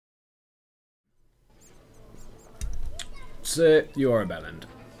Sir, you are a bellend.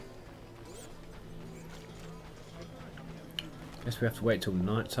 Guess we have to wait till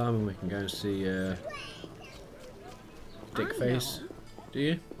night time and we can go and see Dickface. Do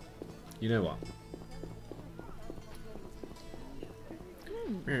you? You know what?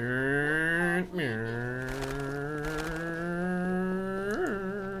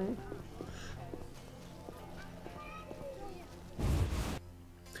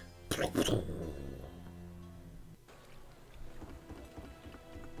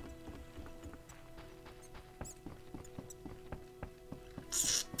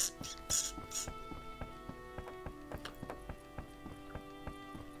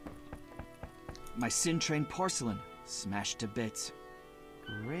 My sin-trained porcelain, smashed to bits.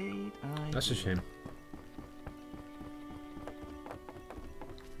 Great idea. That's a shame.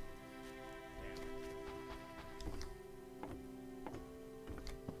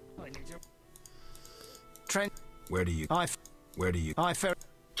 Trent, Where do you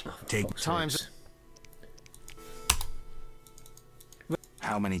take Fuck's times? sakes.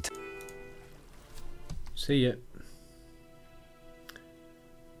 how many See ya.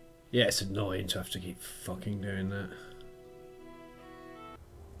 Yeah, it's annoying to have to keep fucking doing that.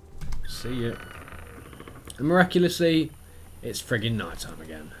 See ya. And miraculously, it's friggin' night time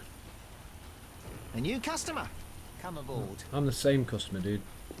again. A new customer, come aboard. I'm the same customer, dude.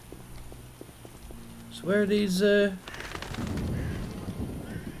 So where are these, thought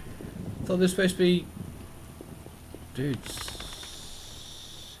they're supposed to be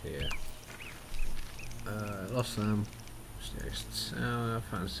dudes here. Lost them. Stairs tower,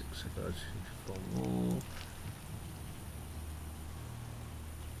 found 6 cigars, 4 more.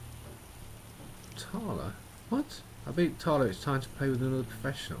 Tala? What? I beat Tala, it's time to play with another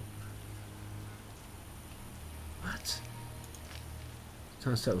professional. What?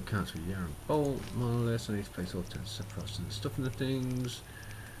 Time to settle accounts with Yaron Bolt, Monolith, I need to place all 10 separates and stuff in the things.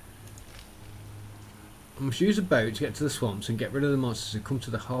 I must use a boat to get to the swamps and get rid of the monsters who come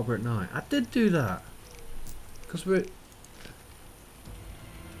to the harbour at night. I did do that! Because we're...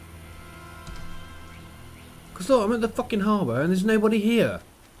 Because look, I'm at the fucking harbour and there's nobody here.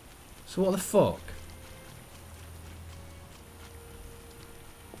 So what the fuck?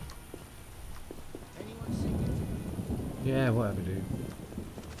 Yeah, whatever, dude.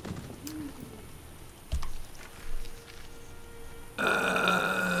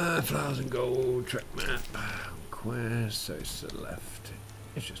 Flowers and gold, track map, quest, so it's to the left.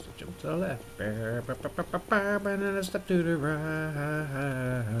 It's just a jump to the left. And then a step to the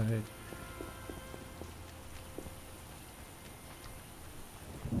right.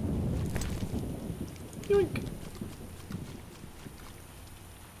 Yoink.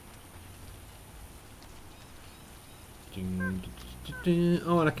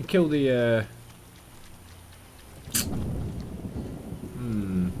 Oh, and I can kill the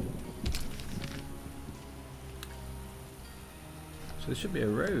So there should be a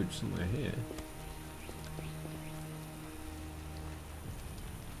road somewhere here.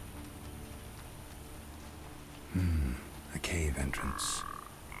 a cave entrance?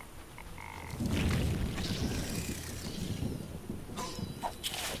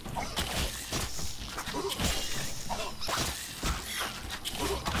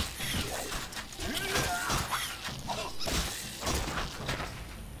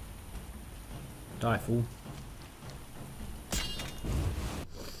 Die, fool.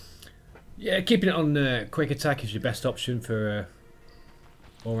 Yeah, keeping it on quick attack is your best option for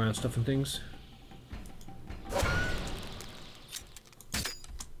all round stuff and things.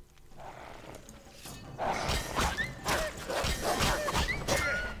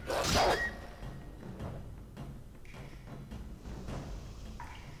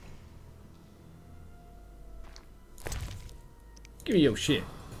 Give me your shit.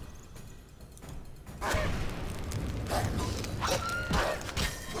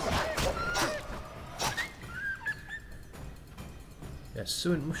 Yeah,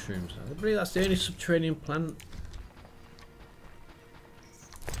 suet mushrooms. I believe that's the only subterranean plant.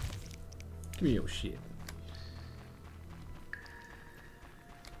 Give me your shit.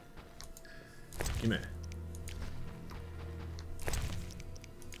 Give me.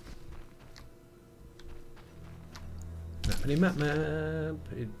 Mappity map map.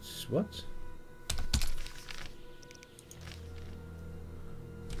 It's what?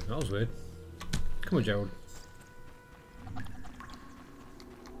 That was weird. Come on, Gerald.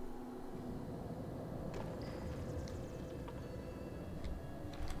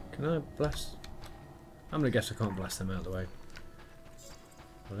 Can I blast? I'm gonna guess I can't blast them out of the way.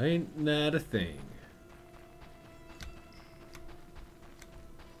 Well, ain't that a thing?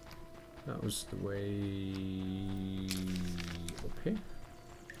 That was the way up here.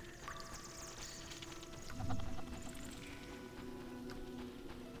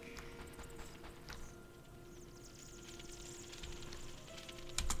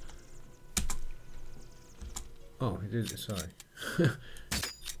 Oh, it is. Sorry.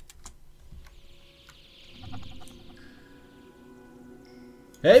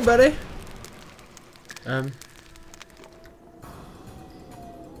 Hey, buddy.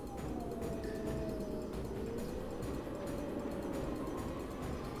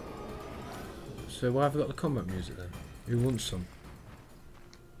 So why have I got the combat music then? Who wants some?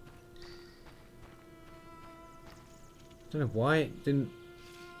 Don't know why it didn't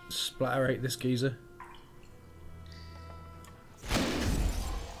splatterate this geezer.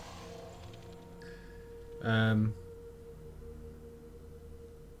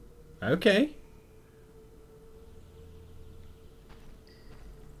 Okay.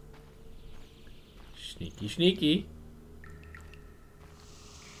 Sneaky, sneaky.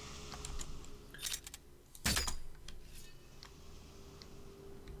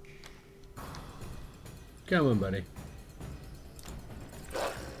 Come on, buddy.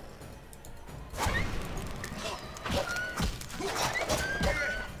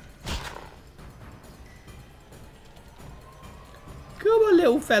 Come on,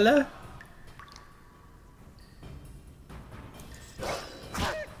 little fella.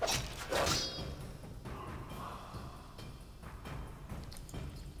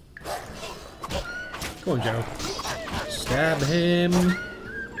 Come on, Joe. Stab him.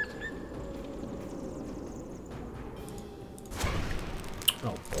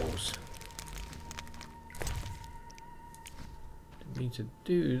 Oh, balls. Didn't mean to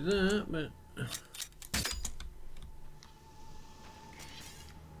do that, but...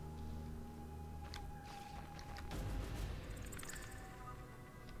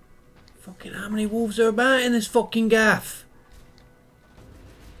 Fucking how many wolves are about in this fucking gaff?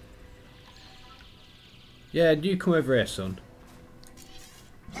 Yeah, you come over here, son.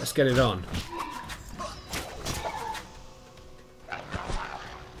 Let's get it on.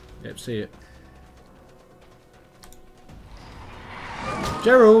 Yep, see it.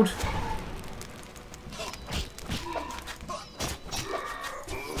 Gerald!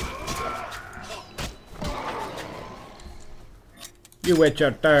 You wait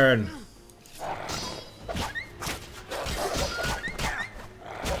your turn.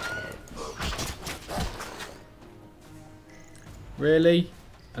 Really?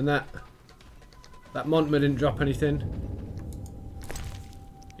 And that Montma didn't drop anything?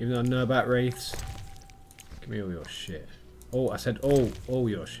 Even though I know about wraiths. Give me all your shit. Oh, I said all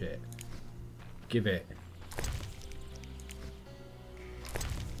your shit. Give it.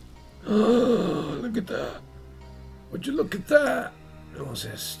 Oh, look at that. Would you look at that? What's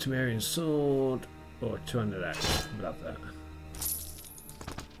this? Temerian sword. Or 200 axe. Love that.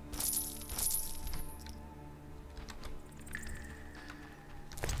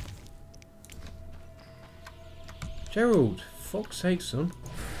 Gerald, fuck's sake, son.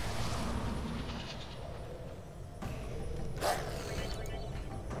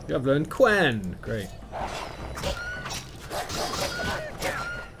 You have learned Quen. Great.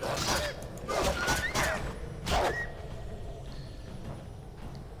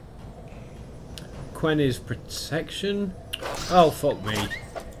 Quen is protection. Oh, fuck me.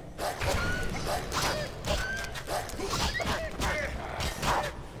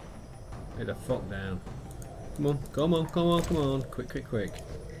 Lay the fuck down. Come on, come on, come on, come on. Quick, quick, quick.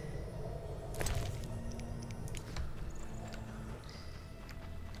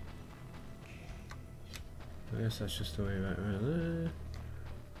 I guess that's just the way back around there.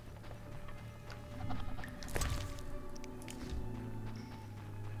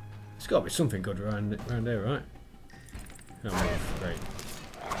 There's got to be something good around there, right? Oh, great.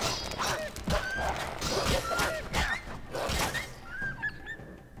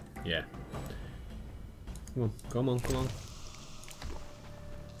 Yeah. Come on, come on, come on.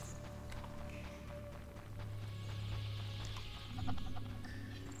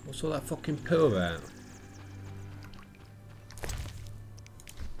 What's all that fucking poo about?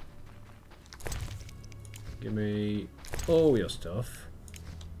 Give me all your stuff.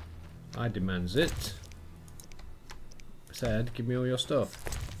 I demands it. I said, give me all your stuff.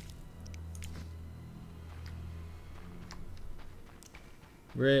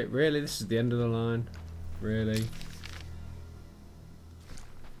 Really? This is the end of the line? Really?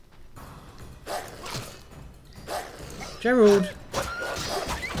 Gerald!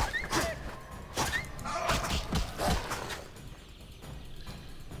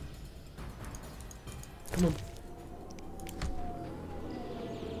 Come on.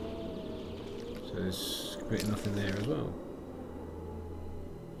 So there's completely nothing there as well.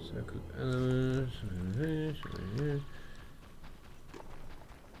 Circle elements.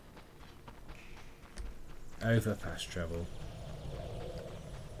 Overpass travel.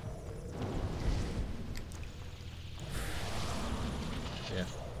 Yeah,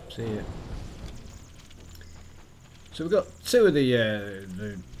 see it. So we've got two of the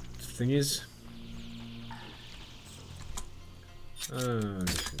thingies. Oh, I'm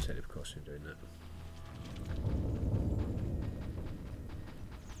just going to take the precaution of doing that.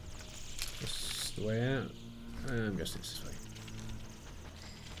 That's the way out. I'm guessing it's this way.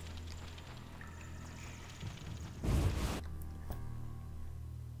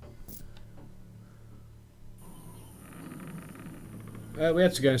 We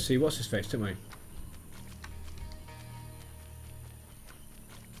had to go and see what's his face, didn't we?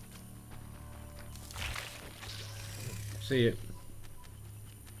 See it.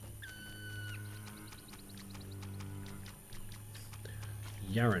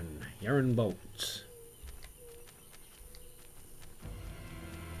 Yaren Bolt.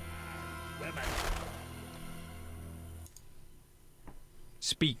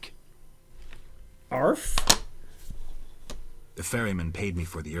 Speak. Arf. The ferryman paid me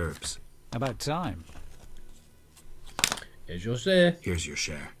for the herbs. About time. Here's your share. Here's your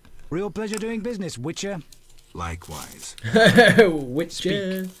share. Real pleasure doing business, Witcher. Likewise.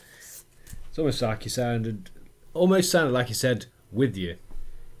 Witcher. It's almost like he sounded. Almost sounded like he said, "With you."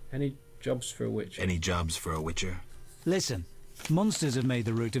 Any jobs for a witcher? Any jobs for a witcher? Listen, monsters have made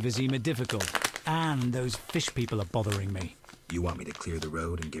the route to Vizima difficult, and those fish people are bothering me. You want me to clear the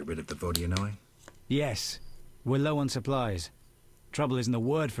road and get rid of the Vodianoi? Yes, we're low on supplies. Trouble isn't the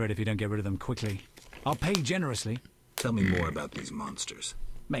word for it if you don't get rid of them quickly. I'll pay generously. Tell me more about these monsters.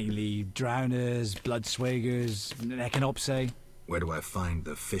 Mainly drowners, bloodswagers, echinopse. Where do I find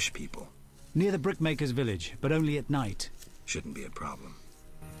the fish people? Near the brickmaker's village, but only at night. Shouldn't be a problem.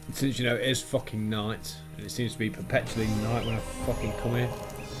 Since you know it is fucking night, and it seems to be perpetually night when I fucking come here.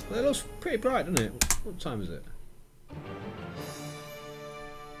 Well, it looks pretty bright, doesn't it? What time is it?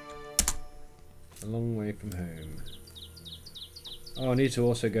 A long way from home. Oh, I need to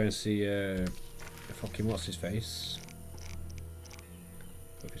also go and see fucking what's his face.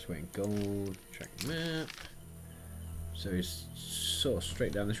 Focus weight in gold. Track map. So he's sort of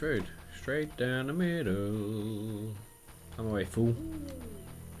straight down this road. Straight down the middle. I'm away, fool.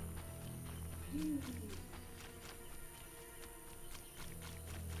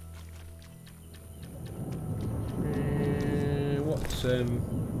 What's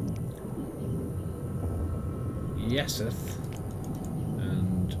Yeseth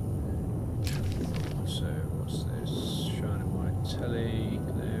and so what's this? Shining white telly,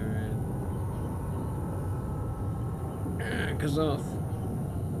 clearing. Kazoth.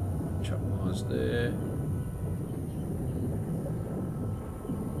 Chuck Mars there.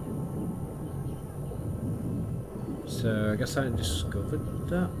 So I guess I discovered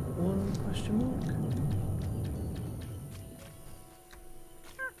that one, question mark.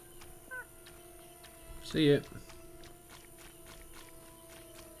 See it.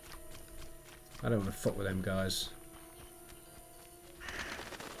 I don't want to fuck with them guys.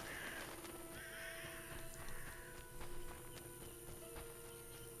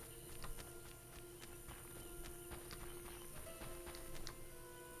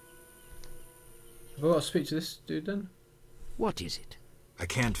 Have I got to speak to this dude then? What is it? I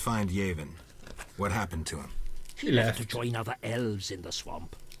can't find Yavin. What happened to him? He left to join other elves in the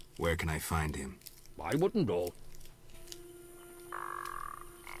swamp. Where can I find him? I wouldn't know.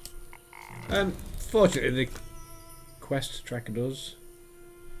 Fortunately the quest tracker does.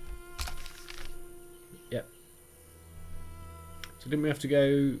 Yep. So didn't we have to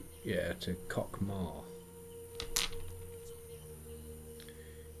go, yeah, to Cockmar?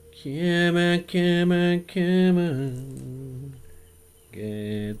 Come on, come on, come on.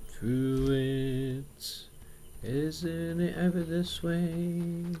 Get through it. Isn't it over this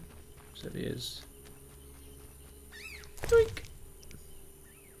way? So it is. Doink.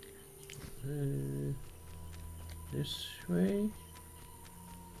 This way.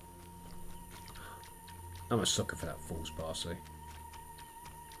 I'm a sucker for that fool's parsley.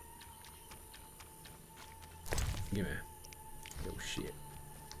 Give me a little shit.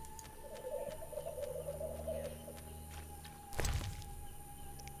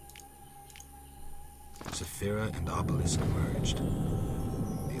 Saphira and Obelisk merged.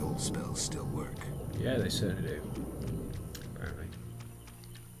 The old spells still work. Yeah, they certainly do. Apparently.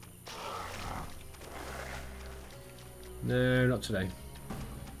 No, not today.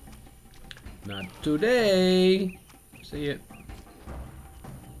 Not today. See it.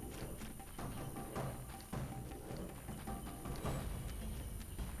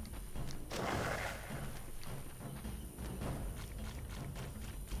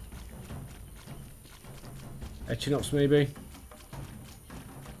 Echinops maybe?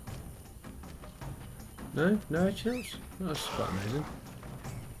 No? No Echinops? Oh, that's quite amazing.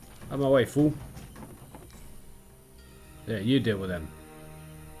 On my way, fool. Yeah, you deal with them.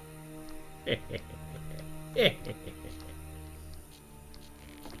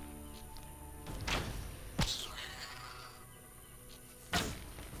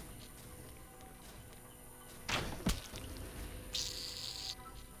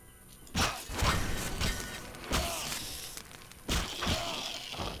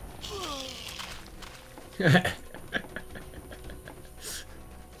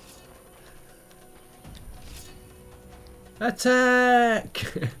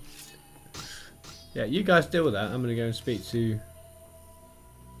 Attack! Yeah, you guys deal with that. I'm gonna go and speak to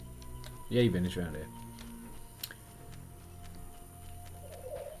Yavin is around here.